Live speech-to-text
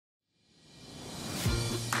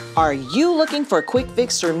Are you looking for a quick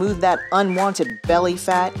fix to remove that unwanted belly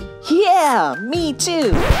fat? Yeah, me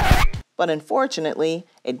too. But unfortunately,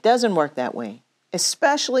 it doesn't work that way,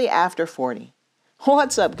 especially after 40.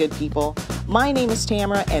 What's up, good people? My name is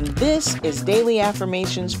Tamara, and this is Daily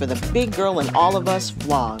Affirmations for the Big Girl in All of Us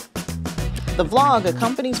vlog. The vlog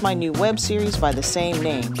accompanies my new web series by the same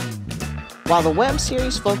name. While the web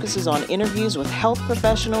series focuses on interviews with health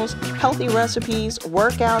professionals, healthy recipes,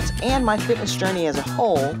 workouts, and my fitness journey as a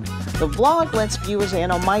whole, the vlog lets viewers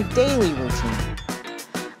in on my daily routine.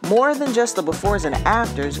 More than just the befores and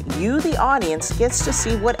afters, you, the audience, gets to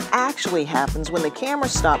see what actually happens when the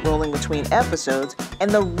cameras stop rolling between episodes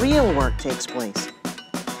and the real work takes place.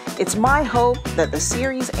 It's my hope that the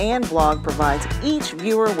series and vlog provides each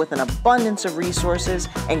viewer with an abundance of resources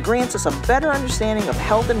and grants us a better understanding of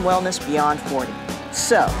health and wellness beyond 40.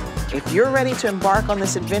 So, if you're ready to embark on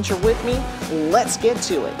this adventure with me, let's get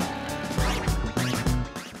to it.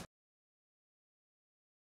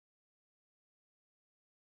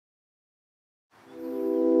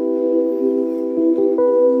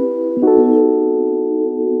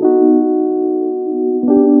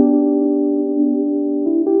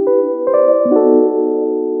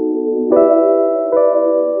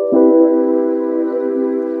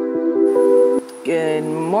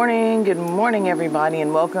 Good morning everybody,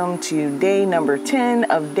 and welcome to day number 10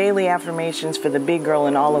 of Daily Affirmations for the Big Girl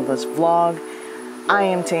in All of Us vlog. I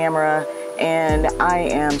am Tamara, and I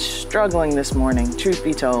am struggling this morning, truth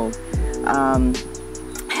be told.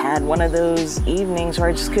 Had one of those evenings where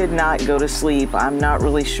I just could not go to sleep. I'm not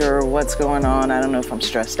really sure what's going on. I don't know if I'm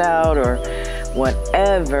stressed out or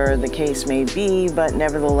whatever the case may be, but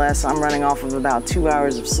nevertheless, I'm running off of about 2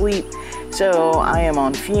 hours of sleep. So I am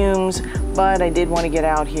on fumes, but I did want to get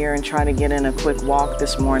out here and try to get in a quick walk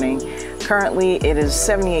this morning. Currently, it is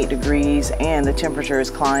 78 degrees and the temperature is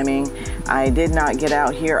climbing. I did not get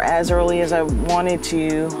out here as early as I wanted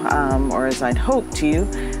to, or as I'd hoped to,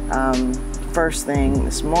 first thing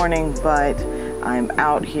this morning, but I'm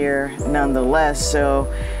out here nonetheless. So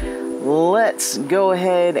let's go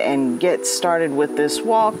ahead and get started with this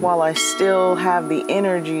walk while I still have the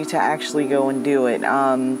energy to actually go and do it.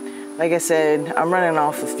 Like I said, I'm running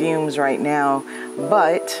off of fumes right now,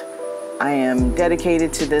 but I am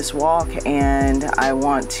dedicated to this walk, and I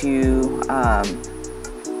want to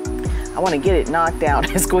get it knocked out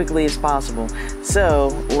as quickly as possible. So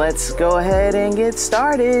let's go ahead and get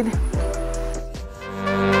started.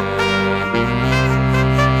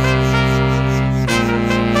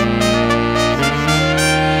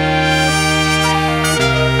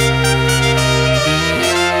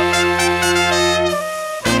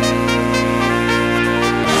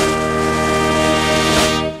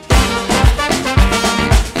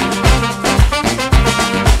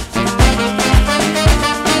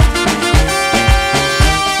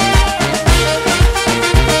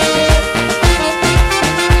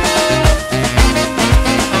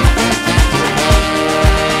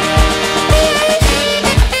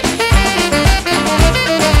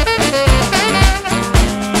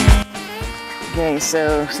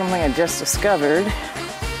 So something I just discovered,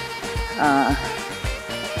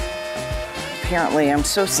 apparently I'm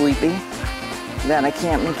so sleepy that I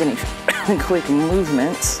can't make any quick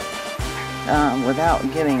movements without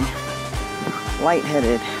getting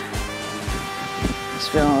lightheaded.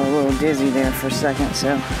 Just feeling a little dizzy there for a second,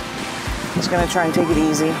 so I'm just gonna try and take it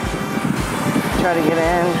easy, try to get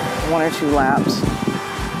in 1 or 2 laps,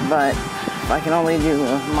 but if I can only do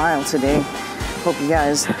a mile today, hope you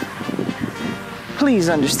guys please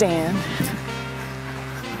understand.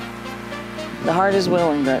 The heart is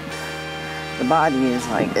willing, but the body is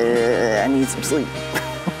like, I need some sleep.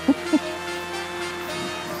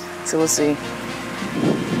 So we'll see.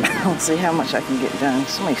 We'll see how much I can get done.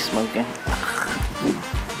 Somebody's smoking.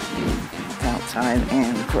 It's outside,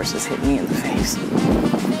 and of course it's hit me in the face.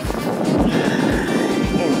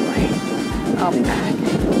 Anyway, I'll be back.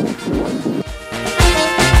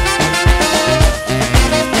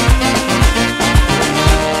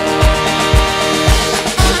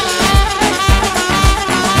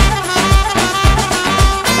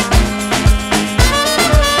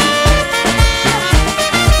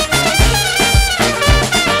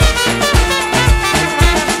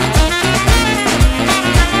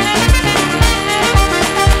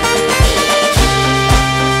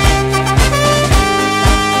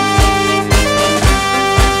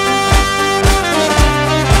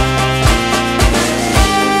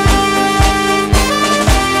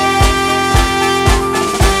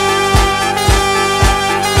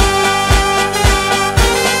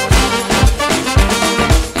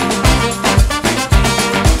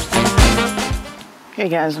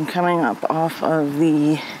 guys, I'm coming up off of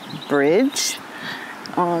the bridge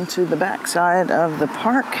onto the backside of the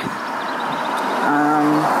park.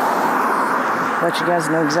 Let you guys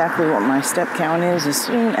know exactly what my step count is as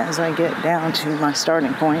soon as I get down to my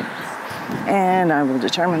starting point, and I will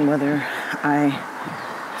determine whether I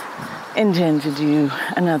intend to do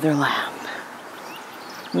another lap.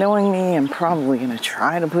 Knowing me, I'm probably going to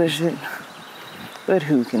try to push it, but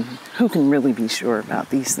who can really be sure about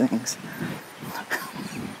these things?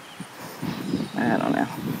 I don't know.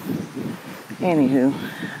 Anywho,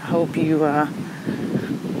 I hope you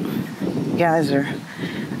guys are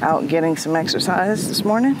out getting some exercise this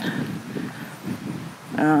morning.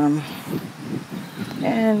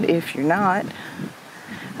 And if you're not,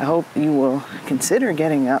 I hope you will consider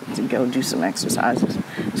getting up to go do some exercises.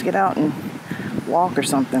 Just get out and walk or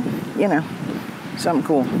something, you know, something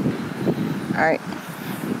cool. All right.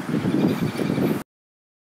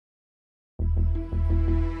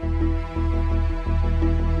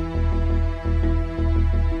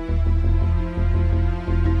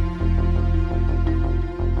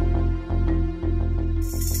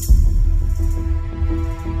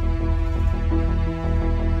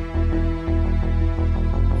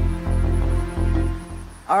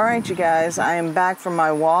 All right, you guys, I am back from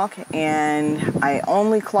my walk, and I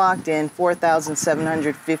only clocked in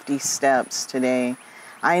 4,750 steps today.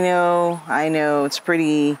 I know, it's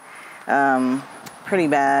pretty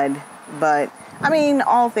bad, but I mean,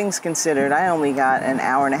 all things considered, I only got an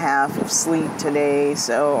hour and a half of sleep today,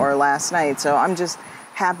 or last night, so I'm just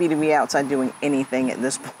happy to be outside doing anything at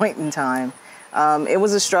this point in time. It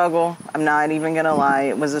was a struggle. I'm not even gonna lie.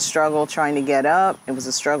 It was a struggle trying to get up. It was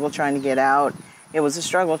a struggle trying to get out. It was a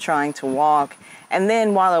struggle trying to walk. And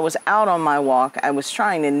then while I was out on my walk, I was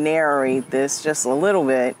trying to narrate this just a little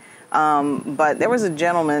bit. But there was a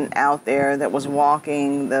gentleman out there that was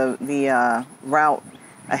walking the route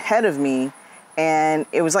ahead of me. And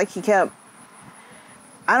it was like he kept,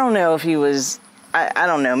 I don't know if he was, I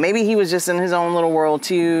don't know, maybe he was just in his own little world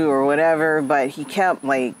too or whatever, but he kept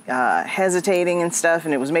like hesitating and stuff,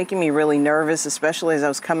 and it was making me really nervous, especially as I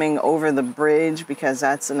was coming over the bridge, because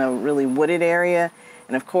that's in a really wooded area.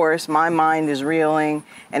 And of course my mind is reeling,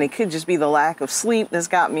 and it could just be the lack of sleep that's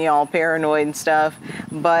got me all paranoid and stuff.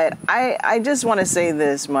 But I just want to say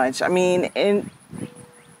this much. I mean, in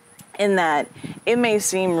that it may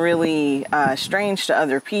seem really strange to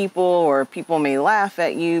other people, or people may laugh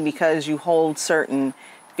at you because you hold certain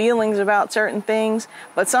feelings about certain things,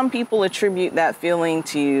 but some people attribute that feeling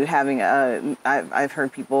to having I've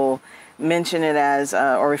heard people mention it as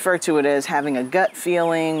or refer to it as having a gut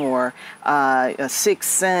feeling, or a sixth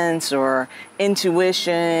sense, or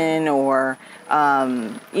intuition, or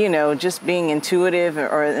you know, just being intuitive,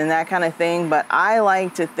 and that kind of thing. But I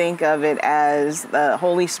like to think of it as the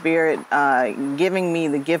Holy Spirit giving me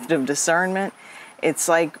the gift of discernment. It's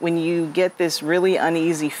like when you get this really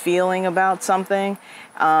uneasy feeling about something,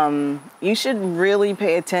 you should really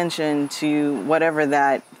pay attention to whatever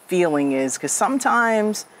that feeling is, because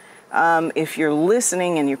sometimes if you're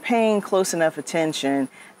listening and you're paying close enough attention,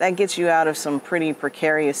 that gets you out of some pretty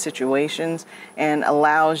precarious situations and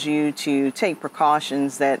allows you to take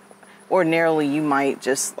precautions that ordinarily you might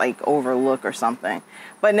just like overlook or something.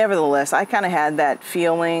 But nevertheless, I kind of had that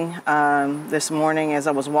feeling this morning as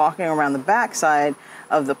I was walking around the backside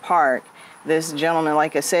of the park. This gentleman,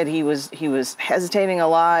 like I said, he was hesitating a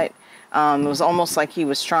lot. It was almost like he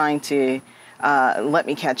was trying to let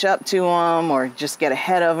me catch up to him, or just get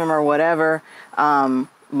ahead of him, or whatever.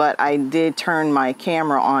 But I did turn my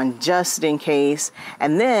camera on just in case.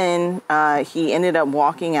 And then he ended up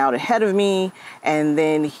walking out ahead of me, and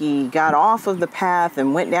then he got off of the path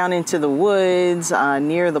and went down into the woods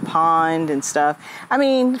near the pond and stuff. I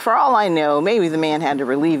mean, for all I know, maybe the man had to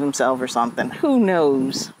relieve himself or something. Who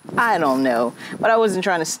knows? I don't know. But I wasn't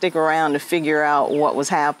trying to stick around to figure out what was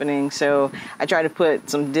happening, so I tried to put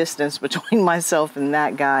some distance between myself and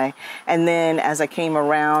that guy. And then as I came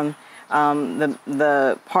around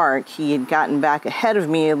the park, he had gotten back ahead of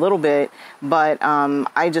me a little bit, but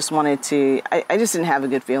I just wanted to, I just didn't have a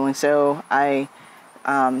good feeling, so I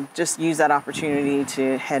just used that opportunity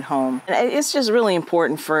to head home. And it's just really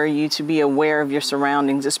important for you to be aware of your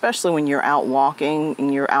surroundings, especially when you're out walking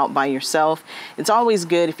and you're out by yourself. It's always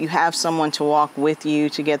good if you have someone to walk with you,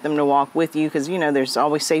 to get them to walk with you, because, you know, there's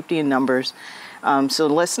always safety in numbers. So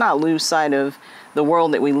let's not lose sight of the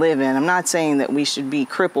world that we live in. I'm not saying that we should be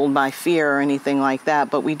crippled by fear or anything like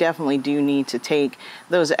that, but we definitely do need to take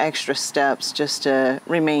those extra steps just to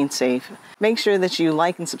remain safe. Make sure that you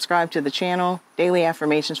like and subscribe to the channel. Daily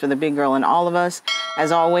Affirmations for the big girl in all of us.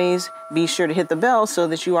 As always, be sure to hit the bell so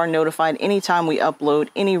that you are notified anytime we upload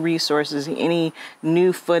any resources, any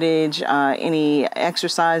new footage, any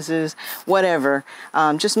exercises, whatever.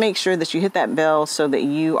 Just make sure that you hit that bell so that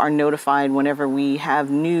you are notified whenever we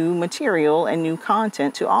have new material and new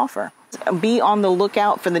content to offer. Be on the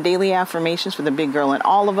lookout for the Daily Affirmations for the Big Girl and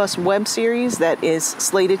All of Us web series that is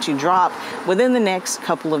slated to drop within the next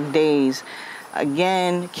couple of days.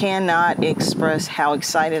 Again, cannot express how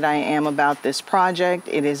excited I am about this project.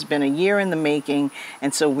 It has been a year in the making,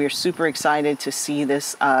 and so we're super excited to see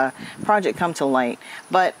this project come to light.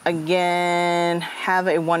 But again, have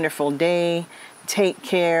a wonderful day. Take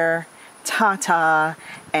care. Ta-ta.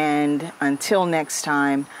 And until next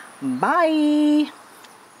time, bye.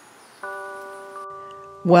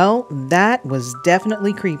 Well, that was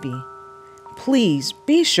definitely creepy. Please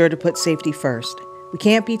be sure to put safety first. We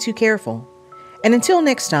can't be too careful. And until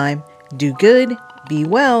next time, do good, be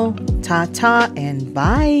well, ta-ta, and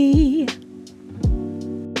bye.